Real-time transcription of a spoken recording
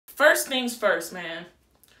First things first, man.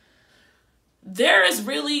 There is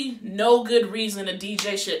really no good reason a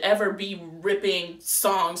DJ should ever be ripping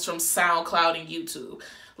songs from SoundCloud and YouTube.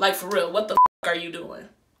 Like, for real, what the f are you doing?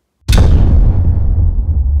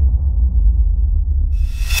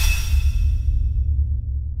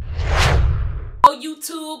 Oh,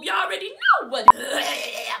 YouTube, y'all already know what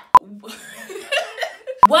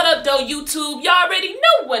What up, though, YouTube? Y'all already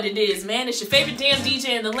know what it is, man. It's your favorite damn DJ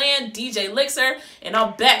in the land, DJ LiXxer, and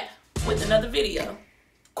I'm back with another video.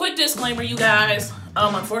 Quick disclaimer, you guys.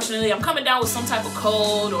 Unfortunately, I'm coming down with some type of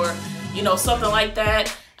cold or, something like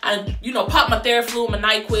that. I, pop my Theraflu, my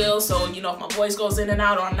NyQuil, so, if my voice goes in and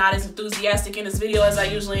out or I'm not as enthusiastic in this video as I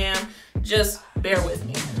usually am, just bear with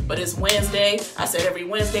me. But it's Wednesday. I said every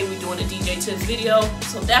Wednesday we doing a DJ tips video,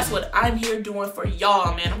 so that's what I'm here doing for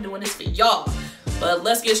y'all, man. I'm doing this for y'all. But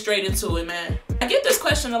let's get straight into it, man. I get this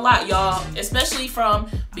question a lot, y'all, especially from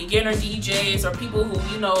beginner DJs or people who,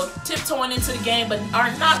 tiptoeing into the game but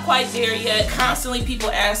are not quite there yet. Constantly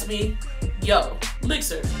people ask me, yo,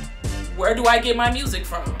 LiXxer, where do I get my music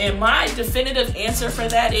from? And my definitive answer for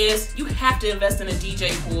that is you have to invest in a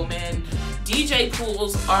DJ pool, man. DJ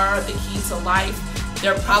pools are the key to life.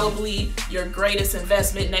 They're probably your greatest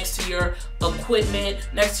investment next to your equipment,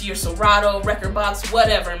 next to your Serato, record box,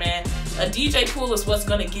 whatever, man. A DJ pool is what's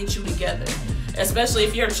gonna get you together. Especially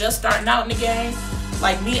if you're just starting out in the game.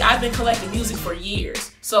 Like me, I've been collecting music for years.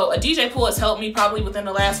 So a DJ pool has helped me probably within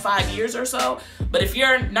the last 5 years or so. But if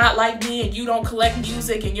you're not like me and you don't collect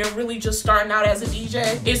music and you're really just starting out as a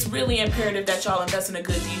DJ, it's really imperative that y'all invest in a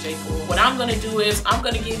good DJ pool. What I'm gonna do is I'm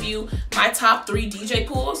gonna give you my top 3 DJ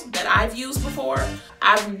pools that I've used before.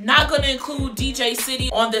 I'm not gonna include DJ City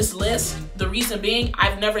on this list. The reason being,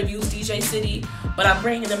 I've never used DJ City, but I'm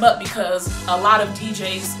bringing them up because a lot of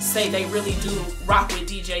DJs say they really do rock with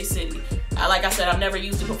DJ City. Like I said, I've never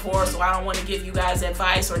used it before, so I don't want to give you guys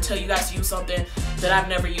advice or tell you guys to use something that I've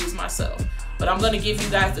never used myself. But I'm going to give you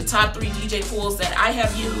guys the top 3 DJ pools that I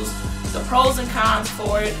have used, the pros and cons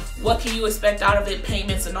for it, what can you expect out of it,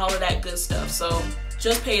 payments, and all of that good stuff. So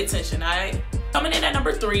just pay attention, alright? Coming in at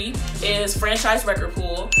number 3 is Franchise Record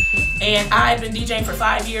Pool. And I've been DJing for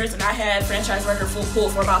 5 years, and I had Franchise Record Pool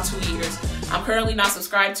for about 2 years. I'm currently not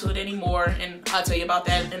subscribed to it anymore, and I'll tell you about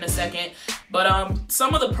that in a second. But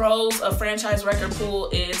some of the pros of Franchise Record Pool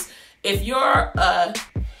is if you're a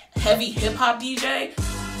heavy hip-hop DJ,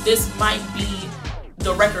 this might be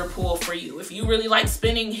the record pool for you. If you really like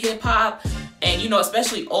spinning hip-hop and,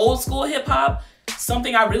 especially old school hip-hop,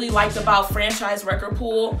 something I really liked about Franchise Record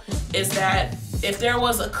Pool is that if there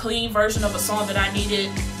was a clean version of a song that I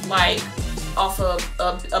needed, like off of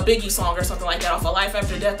a Biggie song or something like that, off a Life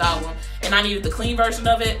After Death album, and I needed the clean version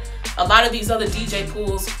of it, a lot of these other DJ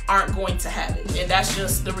pools aren't going to have it. And that's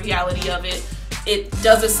just the reality of it.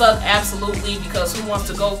 Does it suck? Absolutely, because who wants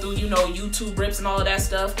to go through, YouTube rips and all of that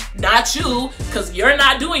stuff? Not you, because you're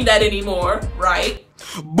not doing that anymore, right?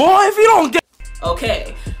 Boy, if you don't get...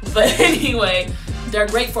 Okay, but anyway, they're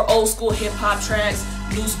great for old school hip-hop tracks,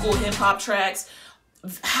 new school hip-hop tracks,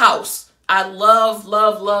 house. I love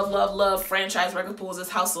Franchise Record Pools'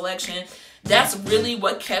 house selection. That's really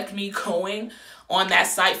what kept me going on that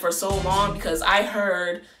site for so long, because I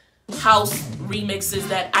heard house remixes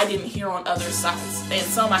that I didn't hear on other sites, and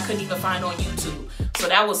some I couldn't even find on YouTube. So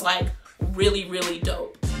that was like really, really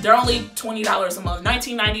dope. They're only $20 a month,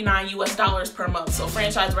 $19.99 US per month. So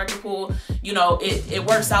Franchise Record Pool, it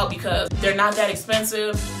works out because they're not that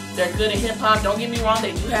expensive. They're good at hip hop. Don't get me wrong,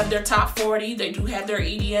 they do have their top 40, they do have their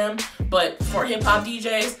EDM, but for hip hop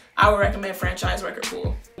DJs, I would recommend Franchise Record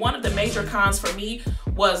Pool. One of the major cons for me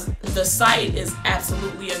was the site is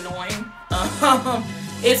absolutely annoying.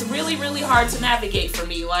 It's really, really hard to navigate for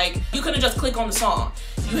me. Like, you couldn't just click on the song.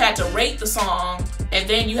 You had to rate the song, and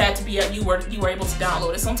then you had to be you were able to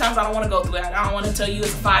download it. Sometimes I don't want to go through that. I don't want to tell you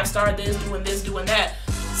it's a 5-star this, doing that.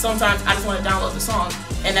 Sometimes I just want to download the song,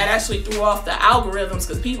 and that actually threw off the algorithms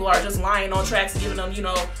because people are just lying on tracks, giving them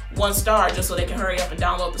 1 star just so they can hurry up and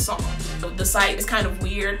download the song. The site is kind of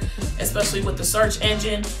weird, especially with the search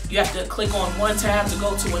engine. You have to click on one tab to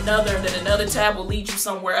go to another, and then another tab will lead you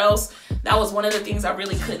somewhere else. That was one of the things I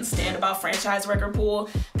really couldn't stand about Franchise Record Pool.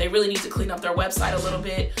 They really need to clean up their website a little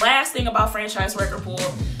bit. Last thing about Franchise Record Pool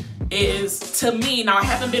is, to me, now I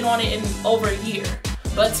haven't been on it in over a year,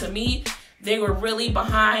 but to me, they were really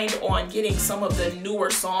behind on getting some of the newer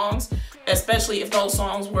songs, especially if those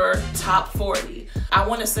songs were top 40. I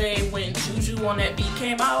want to say when Juju on That Beat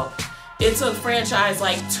came out, it took Franchise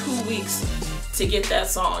like 2 weeks to get that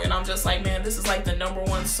song. And I'm just like, man, this is like the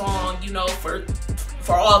 #1 song,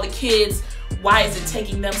 for all the kids why is it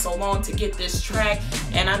taking them so long to get this track?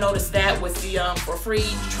 And I noticed that with the For Free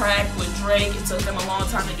track with Drake, it took them a long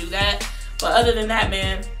time to do that. But other than that,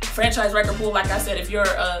 man, franchise record pool, like I said, if you're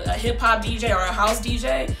a hip-hop DJ or a house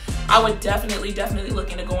DJ, I would definitely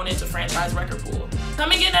look into going into franchise record pool.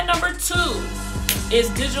 Coming in at number 2 is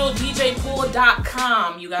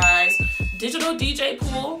digitaldjpool.com, you guys. Digital DJ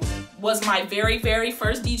Pool was my very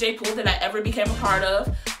first DJ pool that I ever became a part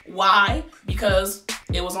of. Why? Because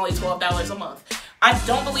it was only $12 a month. I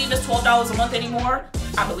don't believe it's $12 a month anymore.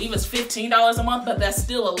 I believe it's $15 a month, but that's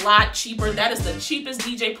still a lot cheaper. That is the cheapest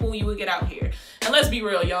DJ pool you would get out here. And let's be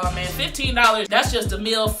real, y'all, man. $15, that's just a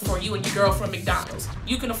meal for you and your girl from McDonald's.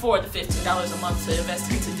 You can afford the $15 a month to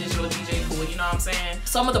invest into digital DJ pool, you know what I'm saying?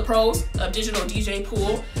 Some of the pros of digital DJ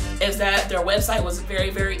pool is that their website was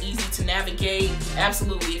very easy to navigate.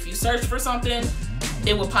 Absolutely, if you search for something,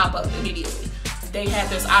 it will pop up immediately. They had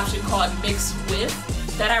this option called Mix With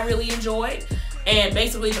that I really enjoyed. And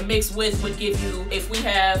basically the mix with would give you, if we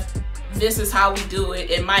have this is how we do it,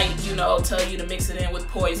 it might, you know, tell you to mix it in with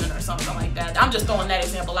Poison or something like that. I'm just throwing that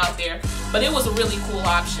example out there. But it was a really cool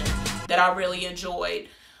option that I really enjoyed.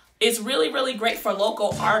 It's really great for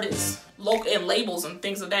local artists, and labels and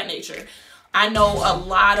things of that nature. I know a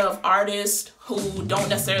lot of artists who don't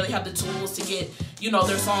necessarily have the tools to get, you know,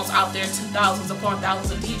 their songs out there to thousands upon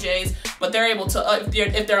thousands of DJs, but they're able to,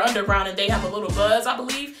 if they're underground and they have a little buzz, I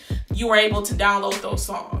believe, you were able to download those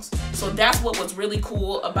songs. So that's what was really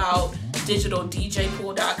cool about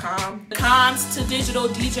digitaldjpool.com. The cons to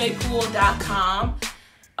digitaldjpool.com,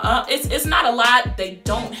 it's not a lot. They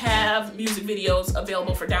don't have music videos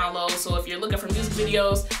available for download. So if you're looking for music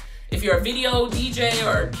videos, if you're a video DJ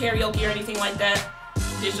or karaoke or anything like that,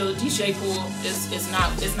 digital DJ pool is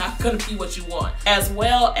not gonna be what you want. As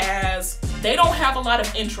well as they don't have a lot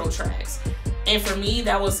of intro tracks. And for me,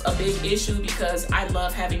 that was a big issue because I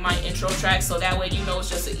love having my intro track, so that way, you know, it's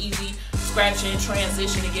just an easy scratch in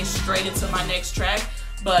transition to get straight into my next track.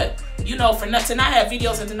 But, you know, to not have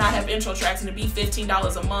videos and to not have intro tracks and to be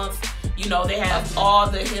 $15 a month, you know, they have all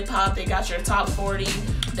the hip hop, they got your top 40,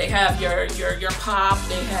 they have your pop,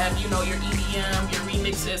 they have, you know, your EDM, your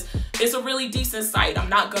remixes. It's a really decent site, I'm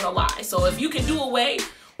not gonna lie. So if you can do away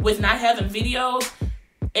with not having videos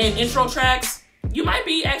and intro tracks, you might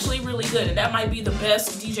be actually really good, and that might be the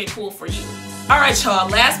best DJ pool for you. All right, y'all,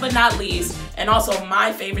 last but not least, and also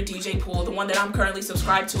my favorite DJ pool, the one that I'm currently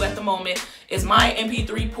subscribed to at the moment, is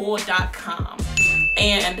mymp3pool.com.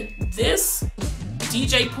 And this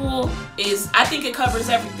DJ pool I think it covers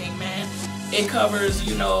everything, man. It covers,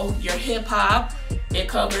 you know, your hip hop, it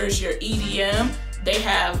covers your EDM, they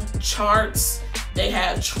have charts, they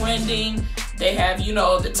have trending, they have, you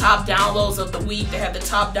know, the top downloads of the week, they have the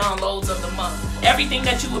top downloads of the month. Everything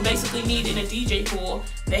that you would basically need in a DJ pool,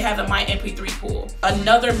 they have in my MP3 pool.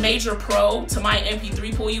 Another major pro to my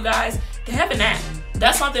MP3 pool, you guys, they have an app.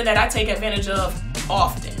 That's something that I take advantage of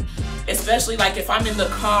often, especially like if I'm in the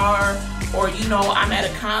car or, you know, I'm at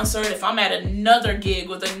a concert, if I'm at another gig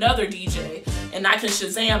with another DJ and I can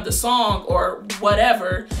Shazam the song or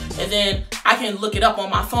whatever, and then I can look it up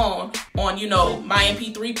on my phone on, you know, my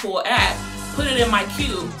MP3 pool app, put it in my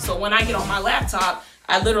queue. So when I get on my laptop,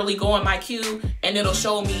 I literally go in my queue and it'll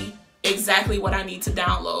show me exactly what I need to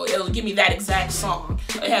download. It'll give me that exact song.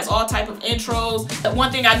 It has all type of intros.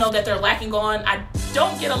 One thing I know that they're lacking on, I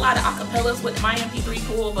don't get a lot of acapellas with my MP3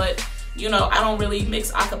 pool, but you know, I don't really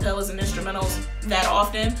mix acapellas and instrumentals that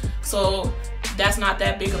often, so that's not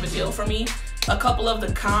that big of a deal for me. A couple of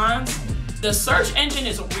the cons, the search engine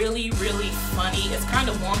is really funny. It's kind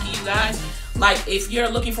of wonky, you guys. Like if you're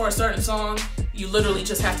looking for a certain song, you literally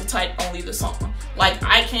just have to type only the song. Like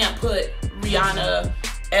I can't put Rihanna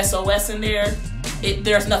SOS in there.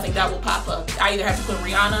 There's nothing that will pop up. I either have to put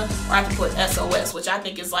Rihanna or I have to put SOS, which I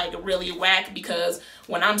think is like really whack, because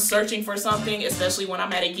when I'm searching for something, especially when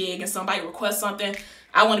I'm at a gig and somebody requests something,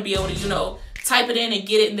 I want to be able to, you know, type it in and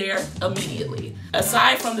get it in there immediately.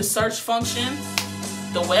 Aside from the search function,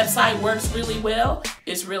 the website works really well.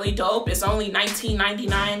 It's really dope. It's only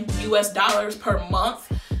 $19.99 US per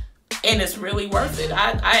month, and it's really worth it.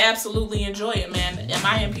 I absolutely enjoy it, man. And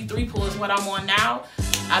my MP3 pool is what I'm on now.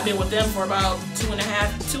 I've been with them for about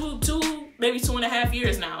maybe 2.5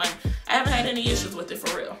 years now, and I haven't had any issues with it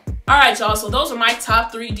for real. All right, y'all, so those are my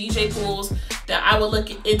top 3 DJ pools that I would look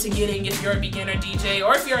into getting if you're a beginner DJ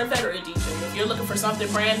or if you're a veteran DJ. If you're looking for something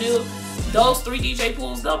brand new, those 3 DJ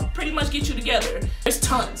pools, they'll pretty much get you together. There's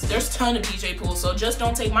tons of DJ pools, so just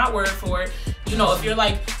don't take my word for it. You know, if you're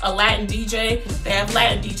like a Latin DJ, they have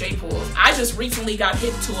Latin DJ pools. I just recently got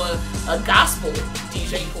hip to a gospel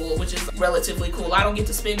DJ pool, which is relatively cool. I don't get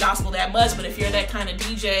to spin gospel that much, but if you're that kind of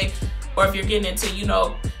DJ, or if you're getting into, you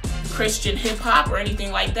know, Christian hip hop or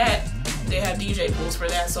anything like that, they have DJ pools for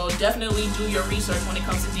that. So definitely do your research when it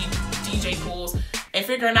comes to DJ pools and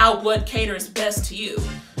figuring out what caters best to you.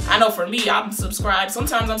 I know for me, I'm subscribed.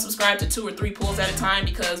 Sometimes I'm subscribed to 2 or 3 pools at a time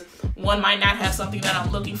because one might not have something that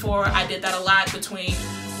I'm looking for. I did that a lot between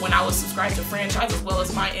when I was subscribed to franchise as well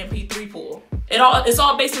as my MP3 pool. It's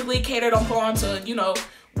all basically catered on to, you know,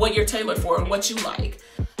 what you're tailored for and what you like.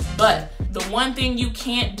 But the one thing you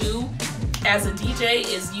can't do as a DJ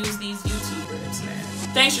is use these YouTubers, man.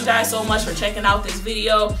 Thanks you guys so much for checking out this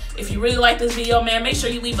video. If you really like this video, man, make sure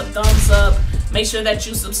you leave a thumbs up. Make sure that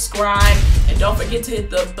you subscribe. And don't forget to hit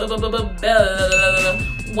the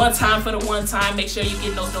bell. One time for the one time. Make sure you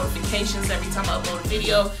get those notifications every time I upload a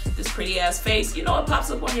video. This pretty ass face, you know, it pops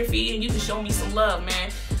up on your feed and you can show me some love,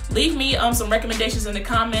 man. Leave me some recommendations in the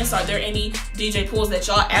comments. Are there any DJ pools that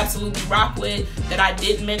y'all absolutely rock with that I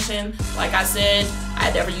didn't mention? Like I said,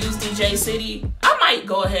 I never used DJ City. I might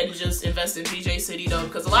go ahead and just invest in DJ City though,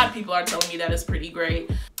 because a lot of people are telling me that it's pretty great.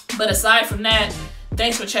 But aside from that,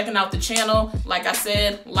 thanks for checking out the channel. Like I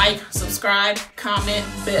said, like, subscribe, comment,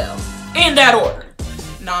 bell. In that order.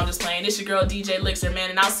 No, I'm just playing. It's your girl DJ LiXxer, man,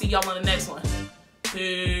 and I'll see y'all on the next one.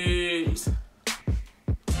 Peace.